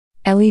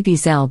Elie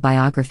Wiesel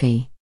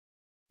Biography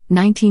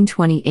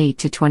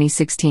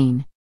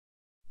 1928–2016.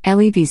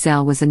 Elie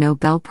Wiesel was a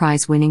Nobel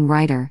Prize-winning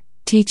writer,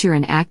 teacher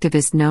and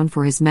activist known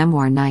for his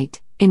memoir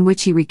Night, in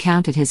which he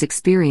recounted his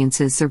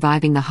experiences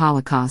surviving the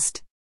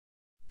Holocaust.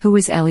 Who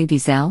is Elie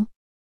Wiesel?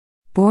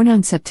 Born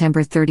on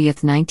September 30,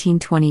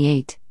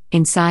 1928,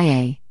 in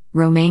țİaș,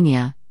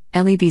 Romania,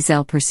 Elie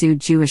Wiesel pursued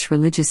Jewish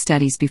religious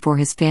studies before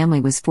his family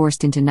was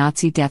forced into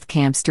Nazi death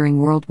camps during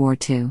World War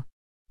II.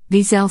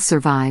 Wiesel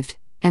survived,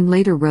 and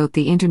later wrote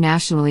the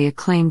internationally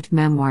acclaimed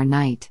memoir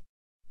Night.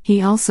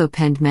 He also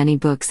penned many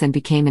books and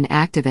became an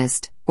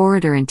activist,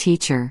 orator and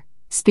teacher,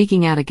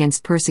 speaking out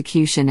against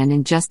persecution and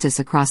injustice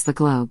across the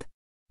globe.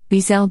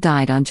 Wiesel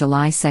died on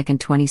July 2,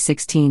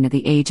 2016 at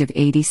the age of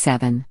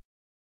 87.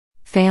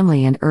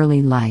 Family and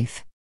early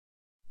life.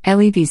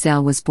 Elie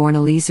Wiesel was born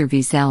Eliezer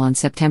Wiesel on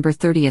September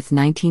 30,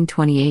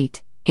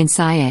 1928, in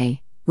țİaș,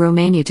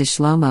 Romania to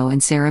Shlomo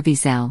and Sarah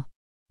Wiesel.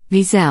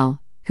 Wiesel,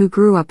 who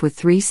grew up with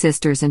three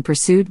sisters and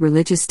pursued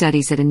religious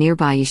studies at a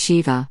nearby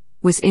yeshiva,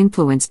 was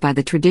influenced by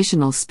the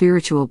traditional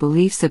spiritual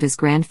beliefs of his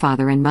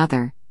grandfather and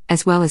mother,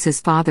 as well as his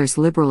father's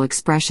liberal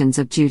expressions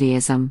of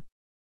Judaism.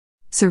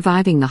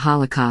 Surviving the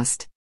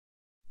Holocaust.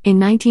 In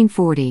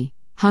 1940,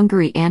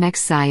 Hungary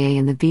annexed țİaș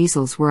and the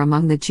Vīzels were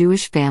among the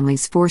Jewish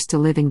families forced to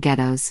live in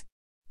ghettos.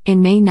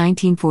 In May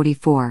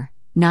 1944,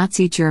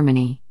 Nazi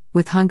Germany,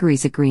 with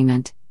Hungary's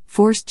agreement,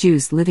 forced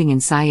Jews living in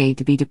țİaș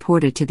to be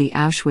deported to the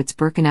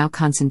Auschwitz-Birkenau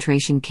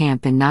concentration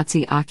camp in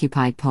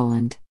Nazi-occupied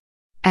Poland.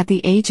 At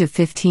the age of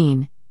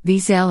 15,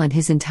 Wiesel and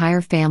his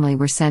entire family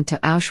were sent to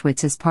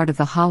Auschwitz as part of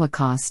the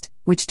Holocaust,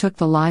 which took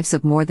the lives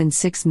of more than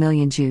 6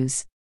 million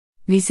Jews.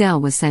 Wiesel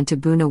was sent to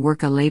Buna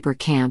Werka labor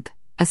camp,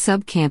 a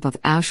sub-camp of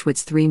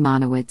Auschwitz III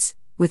Monowitz,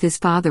 with his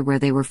father where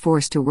they were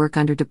forced to work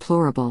under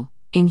deplorable,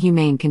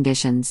 inhumane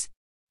conditions.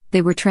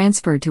 They were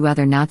transferred to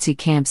other Nazi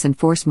camps and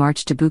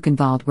force-marched to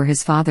Buchenwald where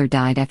his father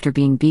died after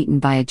being beaten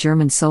by a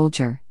German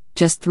soldier,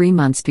 just 3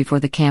 months before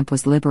the camp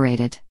was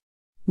liberated.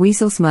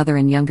 Wiesel's mother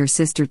and younger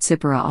sister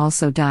Tzipora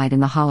also died in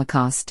the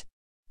Holocaust.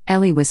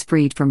 Elie was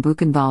freed from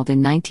Buchenwald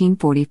in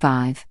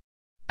 1945.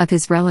 Of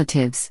his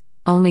relatives,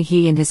 only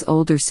he and his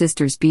older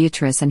sisters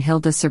Beatrice and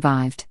Hilda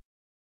survived.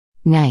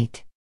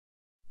 Night.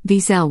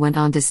 Wiesel went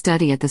on to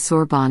study at the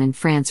Sorbonne in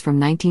France from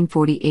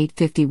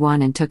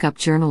 1948–51 and took up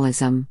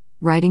journalism,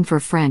 writing for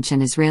French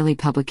and Israeli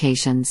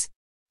publications.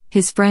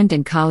 His friend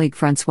and colleague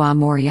François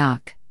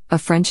Mauriac, a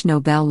French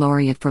Nobel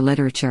laureate for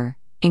literature,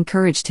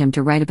 encouraged him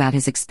to write about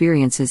his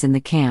experiences in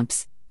the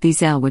camps.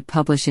 Wiesel would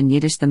publish in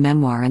Yiddish the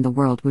memoir and the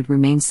world would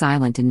remain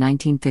silent in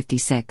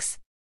 1956.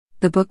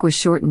 The book was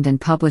shortened and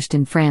published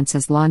in France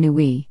as La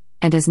Nuit,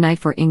 and as Night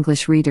for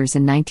English readers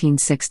in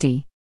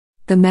 1960.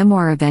 The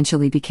memoir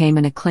eventually became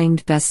an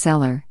acclaimed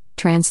bestseller,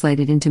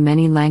 translated into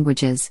many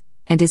languages,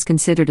 and is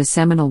considered a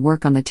seminal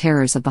work on the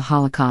terrors of the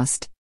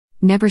Holocaust.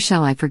 Never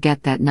shall I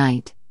forget that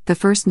night, the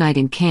first night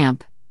in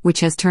camp, which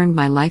has turned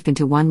my life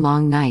into one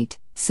long night,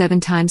 7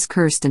 times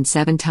cursed and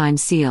 7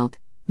 times sealed,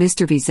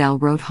 Mr.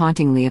 Wiesel wrote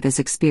hauntingly of his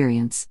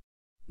experience.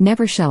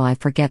 Never shall I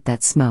forget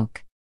that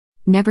smoke.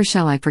 Never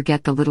shall I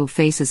forget the little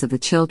faces of the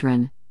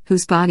children,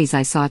 whose bodies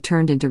I saw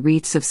turned into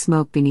wreaths of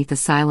smoke beneath a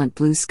silent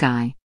blue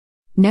sky.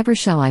 Never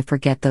shall I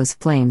forget those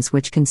flames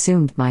which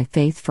consumed my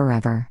faith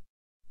forever.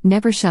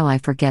 Never shall I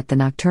forget the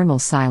nocturnal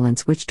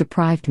silence which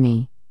deprived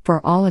me, for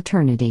all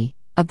eternity,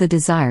 of the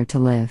desire to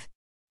live.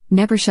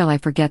 Never shall I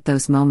forget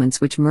those moments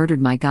which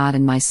murdered my God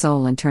and my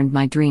soul and turned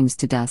my dreams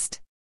to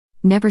dust.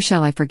 Never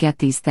shall I forget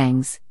these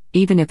things,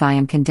 even if I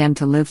am condemned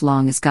to live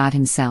long as God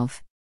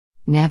Himself.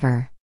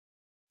 Never.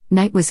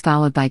 Night was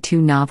followed by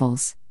 2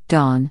 novels,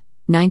 Dawn,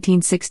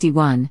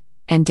 1961,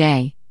 and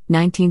Day,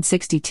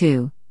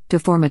 1962, to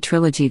form a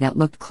trilogy that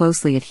looked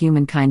closely at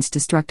humankind's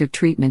destructive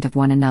treatment of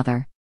one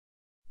another.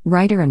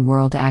 Writer and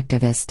world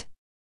activist.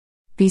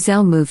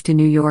 Wiesel moved to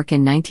New York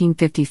in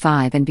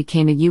 1955 and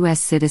became a U.S.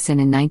 citizen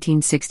in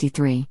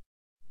 1963.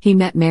 He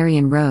met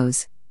Marion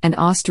Rose, an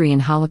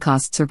Austrian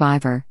Holocaust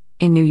survivor,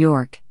 in New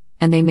York,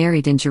 and they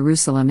married in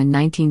Jerusalem in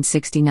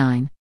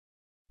 1969.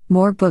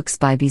 More books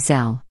by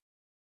Wiesel.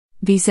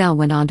 Wiesel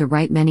went on to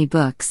write many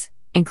books,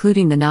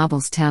 including the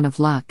novels Town of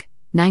Luck,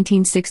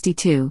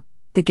 1962,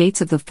 The Gates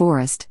of the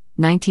Forest,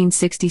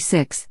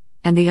 1966,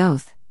 and The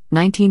Oath,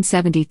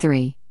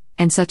 1973.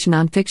 And such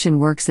non-fiction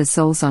works as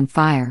Souls on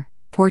Fire,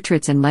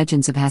 Portraits and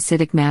Legends of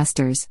Hasidic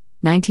Masters,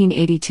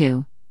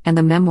 1982, and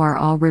the memoir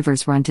All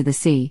Rivers Run to the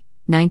Sea,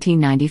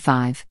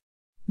 1995.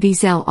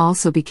 Wiesel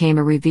also became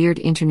a revered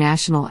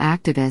international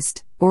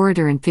activist,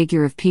 orator and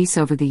figure of peace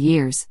over the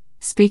years,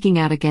 speaking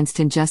out against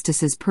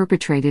injustices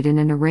perpetrated in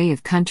an array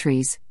of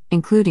countries,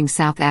 including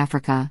South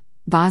Africa,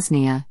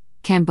 Bosnia,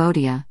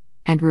 Cambodia,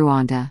 and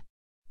Rwanda.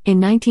 In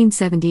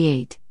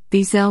 1978,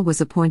 Wiesel was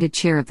appointed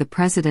chair of the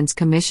President's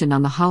Commission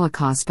on the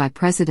Holocaust by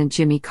President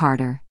Jimmy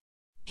Carter.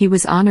 He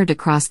was honored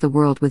across the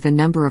world with a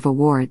number of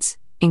awards,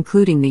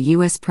 including the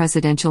U.S.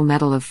 Presidential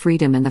Medal of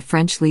Freedom and the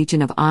French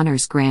Legion of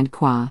Honor's Grand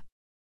Croix.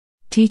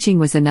 Teaching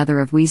was another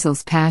of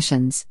Wiesel's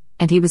passions,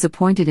 and he was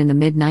appointed in the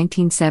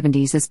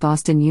mid-1970s as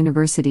Boston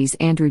University's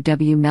Andrew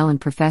W. Mellon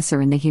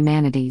Professor in the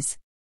Humanities.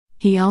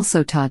 He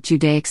also taught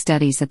Judaic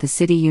studies at the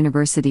City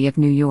University of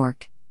New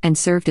York, and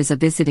served as a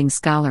visiting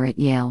scholar at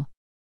Yale.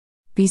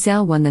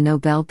 Wiesel won the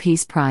Nobel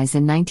Peace Prize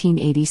in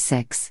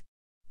 1986.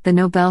 The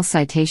Nobel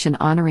citation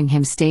honoring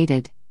him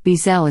stated,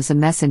 "Wiesel is a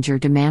messenger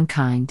to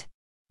mankind.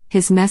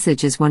 His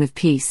message is one of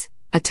peace,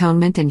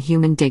 atonement and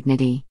human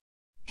dignity.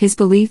 His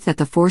belief that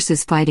the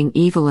forces fighting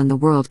evil in the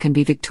world can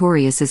be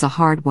victorious is a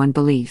hard-won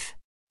belief."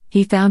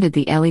 He founded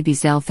the Elie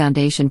Wiesel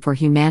Foundation for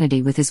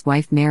Humanity with his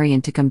wife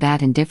Marion to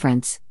combat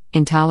indifference,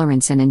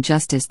 intolerance and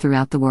injustice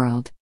throughout the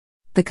world.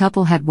 The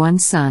couple had one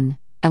son,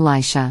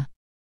 Elisha.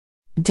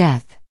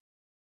 Death.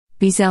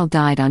 Wiesel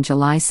died on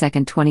July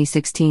 2,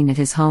 2016 at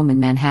his home in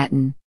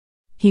Manhattan.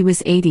 He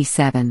was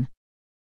 87.